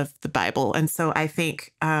narrative of the Bible. And so I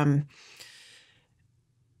think I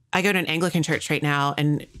go to an Anglican church right now,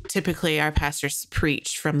 and typically our pastors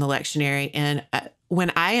preach from the lectionary. And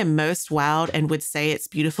when I am most wowed and would say it's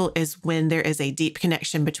beautiful is when there is a deep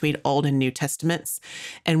connection between Old and New Testaments,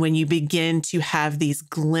 and when you begin to have these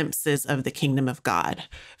glimpses of the kingdom of God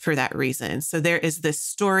for that reason. So there is this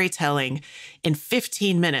storytelling in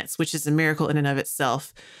 15 minutes, which is a miracle in and of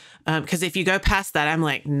itself. Because if you go past that, I'm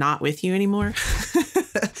like, not with you anymore.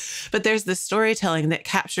 But there's this storytelling that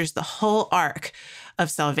captures the whole arc of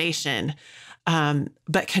salvation,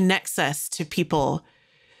 but connects us to people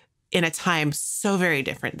in a time so very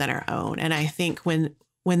different than our own. And I think when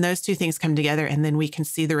those two things come together, and then we can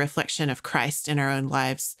see the reflection of Christ in our own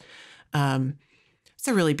lives, it's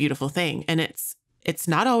a really beautiful thing. And it's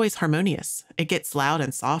not always harmonious. It gets loud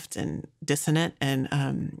and soft and dissonant,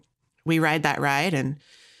 and we ride that ride, and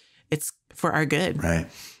it's for our good. Right.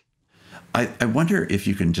 I wonder if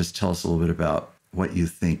you can just tell us a little bit about what you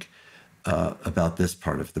think about this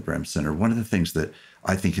part of the Brehm Center. One of the things that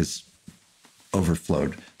I think has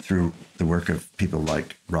overflowed through the work of people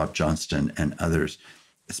like Rob Johnston and others,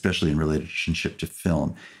 especially in relationship to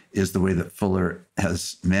film, is the way that Fuller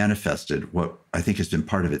has manifested what I think has been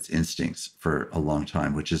part of its instincts for a long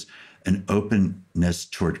time, which is an openness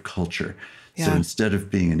toward culture. Yeah. So instead of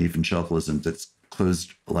being an evangelicalism that's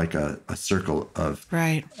closed like a circle of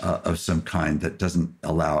some kind that doesn't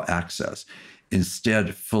allow access,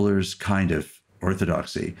 instead, Fuller's kind of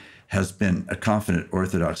orthodoxy has been a confident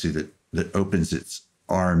orthodoxy that opens its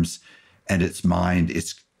arms and its mind,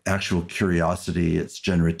 its actual curiosity, its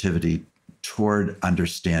generativity toward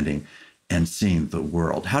understanding and seeing the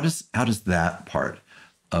world. How does that part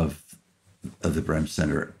of the Brehm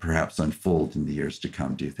Center perhaps unfold in the years to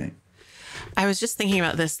come, do you think? I was just thinking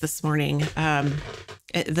about this morning,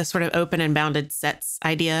 the sort of open and bounded sets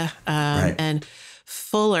idea. And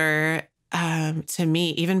Fuller, to me,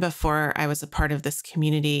 even before I was a part of this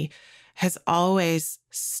community, has always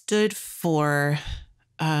stood for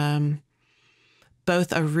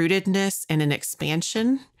both a rootedness and an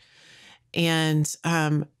expansion. And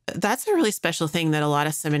that's a really special thing that a lot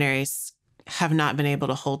of seminaries have not been able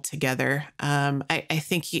to hold together. I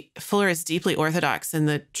think Fuller is deeply orthodox in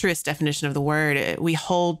the truest definition of the word. We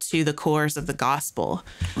hold to the cores of the gospel,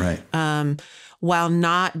 right? While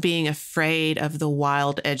not being afraid of the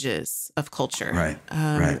wild edges of culture.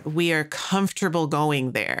 Right. We are comfortable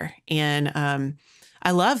going there. And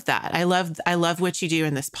I love that. I love what you do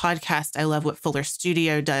in this podcast. I love what Fuller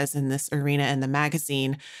Studio does in this arena and the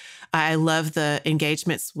magazine. I love the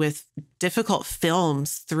engagements with difficult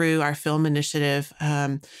films through our film initiative.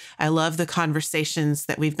 I love the conversations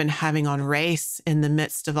that we've been having on race in the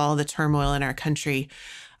midst of all the turmoil in our country.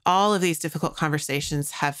 All of these difficult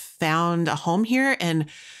conversations have found a home here, and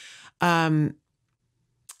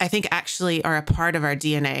I think actually are a part of our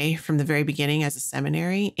DNA from the very beginning as a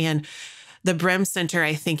seminary. And the Brehm Center,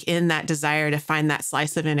 I think, in that desire to find that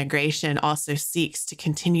slice of integration, also seeks to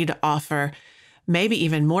continue to offer, maybe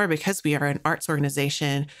even more because we are an arts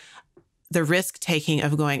organization, the risk-taking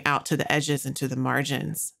of going out to the edges and to the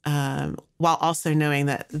margins, while also knowing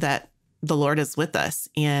that the Lord is with us,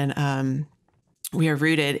 and we are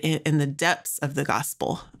rooted in the depths of the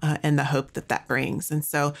gospel and the hope that brings. And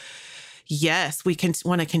so, yes, we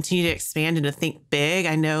want to continue to expand and to think big.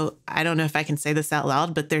 I don't know if I can say this out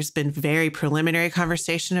loud, but there's been very preliminary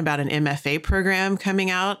conversation about an MFA program coming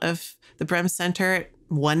out of the Brehm Center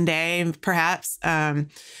one day, perhaps.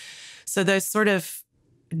 So those sort of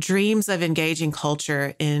dreams of engaging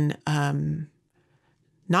culture in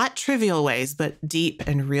not trivial ways, but deep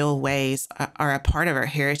and real ways are a part of our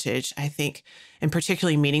heritage, I think, and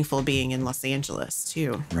particularly meaningful being in Los Angeles,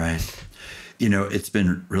 too. Right. You know, it's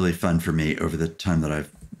been really fun for me over the time that I've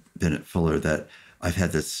been at Fuller that I've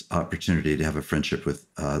had this opportunity to have a friendship with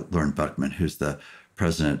Lauren Buckman, who's the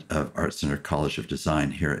president of Art Center College of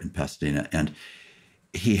Design here in Pasadena. And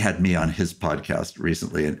he had me on his podcast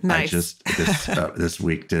recently. And nice. I just this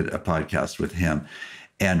week did a podcast with him.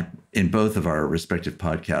 And in both of our respective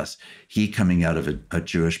podcasts, he coming out of a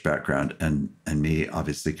Jewish background and me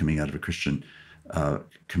obviously coming out of a Christian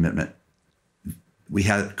commitment, we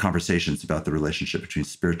had conversations about the relationship between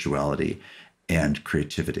spirituality and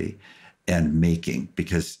creativity and making,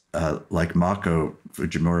 because like Mako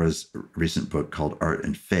Fujimura's recent book called Art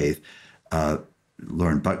and Faith,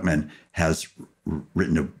 Lauren Buckman has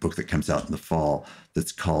written a book that comes out in the fall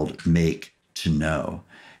that's called Make to Know.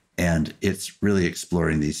 And it's really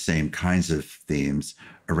exploring these same kinds of themes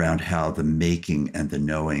around how the making and the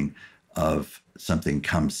knowing of something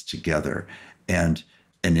comes together. And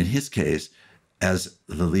in his case, as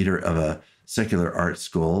the leader of a secular art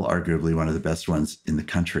school, arguably one of the best ones in the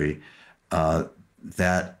country,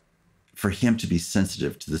 that for him to be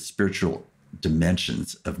sensitive to the spiritual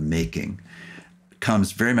dimensions of making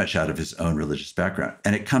comes very much out of his own religious background.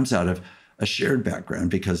 And it comes out of a shared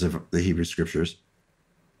background because of the Hebrew scriptures.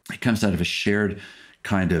 It comes out of a shared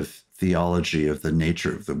kind of theology of the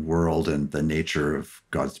nature of the world and the nature of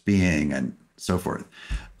God's being and so forth.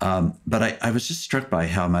 But I was just struck by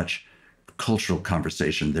how much cultural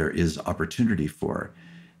conversation there is opportunity for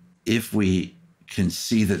if we can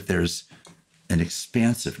see that there's an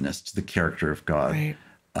expansiveness to the character of God,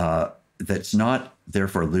 right, that's not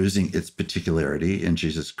therefore losing its particularity in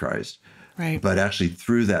Jesus Christ, right, but actually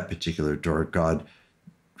through that particular door, God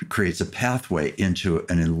creates a pathway into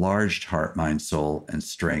an enlarged heart, mind, soul, and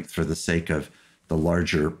strength for the sake of the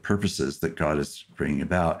larger purposes that God is bringing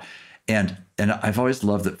about. And I've always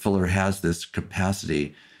loved that Fuller has this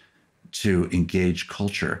capacity to engage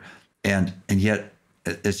culture. And yet,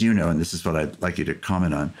 as you know, and this is what I'd like you to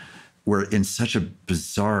comment on, we're in such a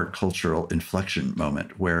bizarre cultural inflection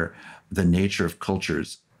moment where the nature of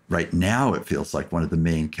cultures right now, it feels like one of the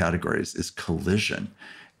main categories is collision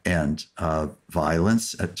and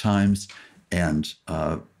violence at times, and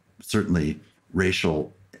certainly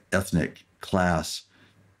racial, ethnic, class,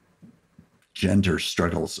 gender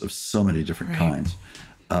struggles of so many different kinds.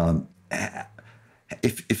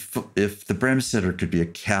 If the Brehm Center could be a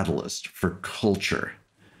catalyst for culture,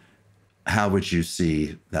 how would you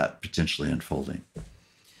see that potentially unfolding?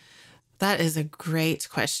 That is a great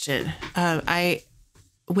question.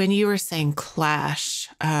 When you were saying clash,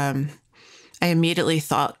 I immediately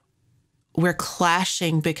thought we're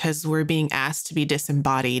clashing because we're being asked to be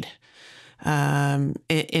disembodied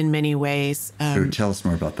in many ways. Tell us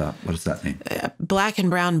more about that. What does that mean? Black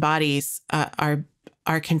and brown bodies are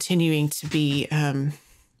continuing to be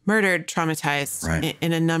murdered, traumatized, right,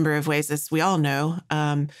 in a number of ways, as we all know.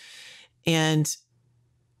 And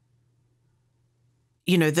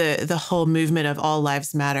you know, the whole movement of all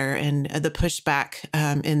lives matter and the pushback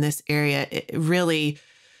in this area, it really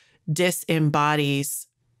disembodies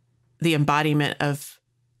the embodiment of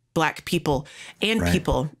Black people and right,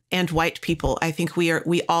 people and white people. I think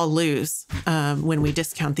we all lose when we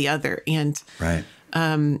discount the other. And right,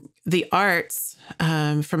 the arts,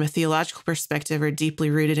 from a theological perspective, are deeply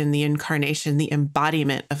rooted in the incarnation, the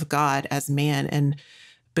embodiment of God as man. And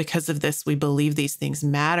because of this, we believe these things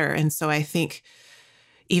matter. And so I think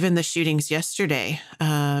even the shootings yesterday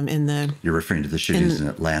You're referring to the shootings in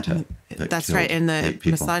Atlanta. That's right. In the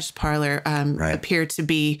massage parlor right, appear to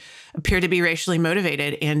be racially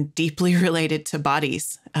motivated and deeply related to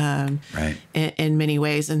bodies right, in many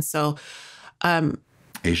ways. And so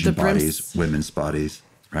Asian bodies, women's bodies,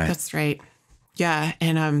 right? That's right. Yeah.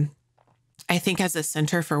 And I think as a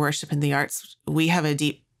Center for Worship and the Arts, we have a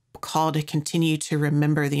deep call to continue to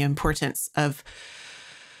remember the importance of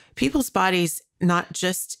people's bodies, not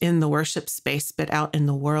just in the worship space, but out in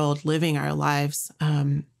the world, living our lives.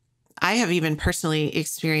 I have even personally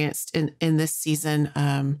experienced in this season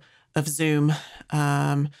of Zoom,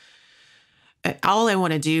 all I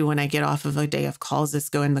want to do when I get off of a day of calls is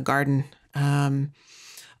go in the garden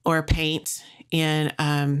or paint. And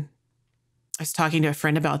I was talking to a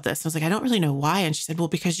friend about this. I was like, I don't really know why. And she said, well,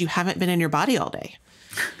 because you haven't been in your body all day.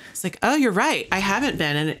 It's like, oh, you're right. I haven't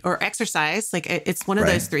been, or exercise. Like it's one of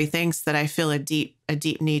right, those three things that I feel a deep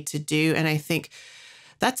need to do. And I think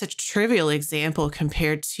that's a trivial example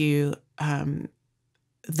compared to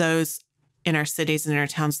those in our cities and in our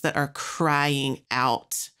towns that are crying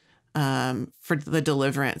out for the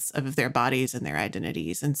deliverance of their bodies and their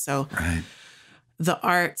identities. And so right, the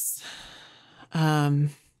arts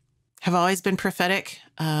have always been prophetic.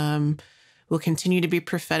 Will continue to be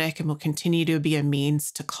prophetic and will continue to be a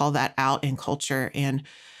means to call that out in culture. And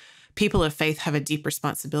people of faith have a deep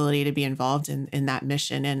responsibility to be involved in that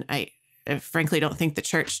mission. And I frankly don't think the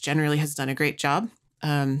church generally has done a great job.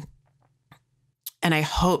 And I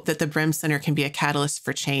hope that the Brehm Center can be a catalyst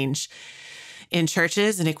for change in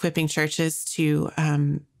churches and equipping churches to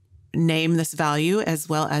name this value as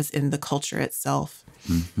well as in the culture itself.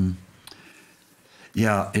 Mm-hmm.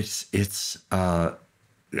 Yeah, it's a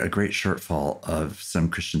great shortfall of some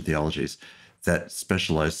Christian theologies that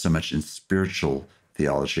specialize so much in spiritual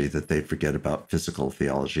theology that they forget about physical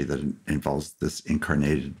theology that involves this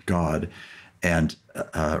incarnated God. And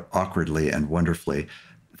awkwardly and wonderfully,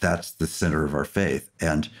 that's the center of our faith.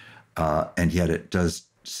 And yet it does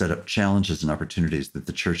set up challenges and opportunities that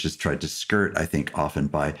the church has tried to skirt, I think, often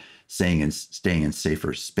by saying and staying in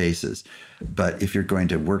safer spaces. But if you're going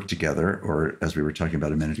to work together, or as we were talking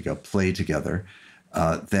about a minute ago, play together,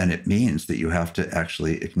 then it means that you have to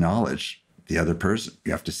actually acknowledge the other person.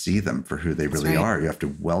 You have to see them for who they really are. You have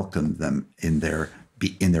to welcome them in their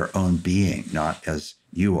own being, not as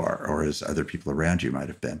you are or as other people around you might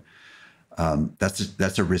have been.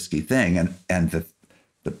 That's a risky thing, and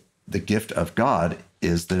the gift of God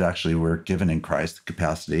is that actually we're given in Christ the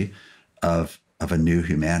capacity of a new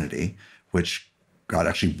humanity, which God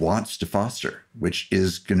actually wants to foster, which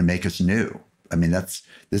is going to make us new. I mean,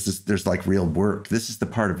 there's like real work. This is the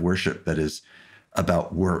part of worship that is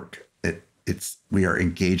about work. We are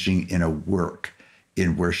engaging in a work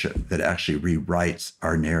in worship that actually rewrites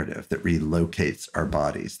our narrative, that relocates our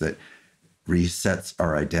bodies, that resets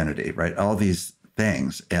our identity, right? All these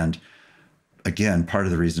things. And again, part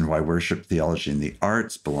of the reason why worship, theology, and the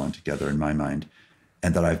arts belong together in my mind,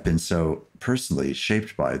 and that I've been so personally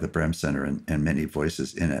shaped by the Brehm Center and many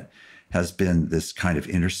voices in it, has been this kind of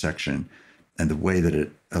intersection and the way that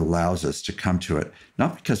it allows us to come to it,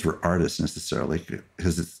 not because we're artists necessarily,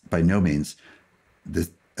 because it's by no means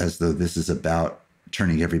as though this is about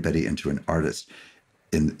turning everybody into an artist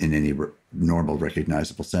in any normal,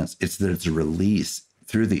 recognizable sense. It's that it's a release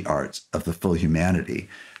through the arts of the full humanity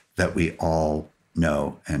that we all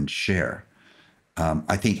know and share.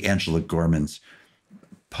 I think Angela Gorman's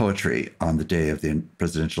poetry on the day of the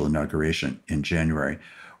presidential inauguration in January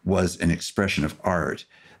was an expression of art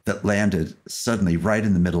that landed suddenly right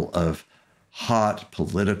in the middle of hot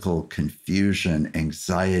political confusion,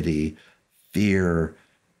 anxiety, fear,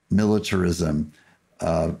 militarism,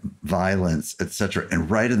 violence, etc. And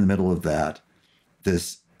right in the middle of that,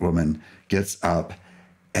 this woman gets up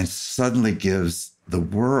and suddenly gives the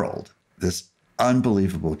world this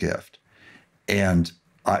unbelievable gift. And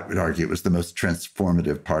I would argue it was the most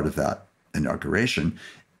transformative part of that inauguration,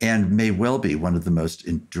 and may well be one of the most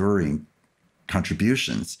enduring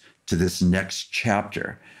contributions to this next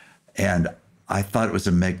chapter. And I thought it was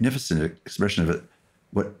a magnificent expression of it,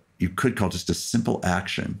 what you could call just a simple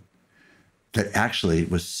action that actually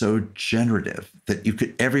was so generative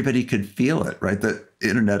that everybody could feel it, right? The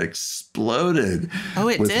internet exploded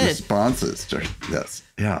with responses to this.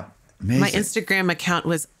 Yeah. Amazing. My Instagram account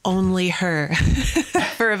was only her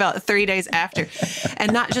for about 3 days after.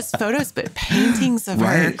 And not just photos, but paintings of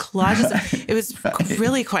her, collages. It was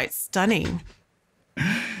really quite stunning.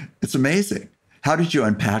 It's amazing. How did you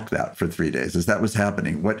unpack that for 3 days as that was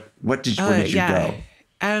happening? Where did you go?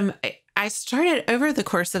 I started over the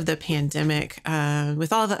course of the pandemic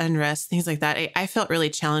with all the unrest, things like that. I felt really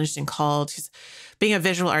challenged and called, because being a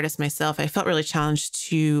visual artist myself, I felt really challenged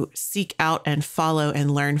to seek out and follow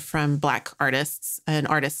and learn from Black artists and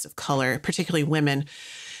artists of color, particularly women,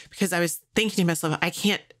 because I was thinking to myself, I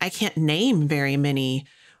can't name very many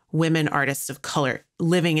women artists of color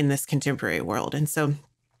living in this contemporary world. And so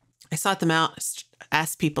I sought them out,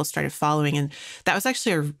 asked people, started following. And that was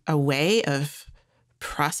actually a way of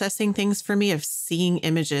processing things for me, of seeing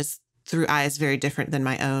images through eyes very different than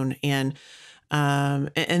my own. And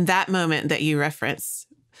that moment that you reference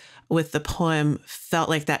with the poem felt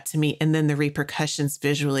like that to me. And then the repercussions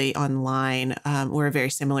visually online were a very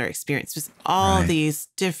similar experience. Just all these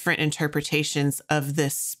different interpretations of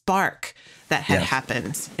this spark that had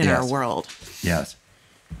happened in our world. Yes.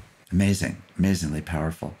 Amazing. Amazingly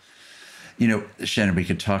powerful. You know, Shannon, we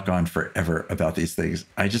could talk on forever about these things.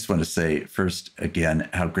 I just want to say first, again,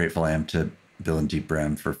 how grateful I am to Bill and Dee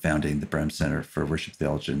Brehm for founding the Brehm Center for Worship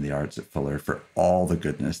Theology and the Arts at Fuller, for all the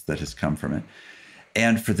goodness that has come from it,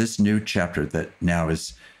 and for this new chapter that now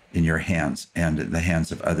is in your hands and in the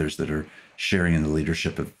hands of others that are sharing in the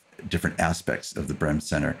leadership of different aspects of the Brehm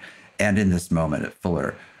Center. And in this moment at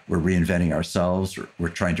Fuller, we're reinventing ourselves. We're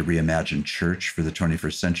trying to reimagine church for the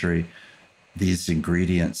 21st century. These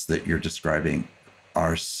ingredients that you're describing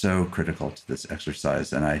are so critical to this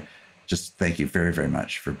exercise. And I just thank you very, very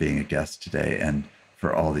much for being a guest today and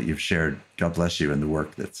for all that you've shared. God bless you and the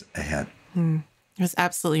work that's ahead. It was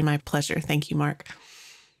absolutely my pleasure. Thank you, Mark.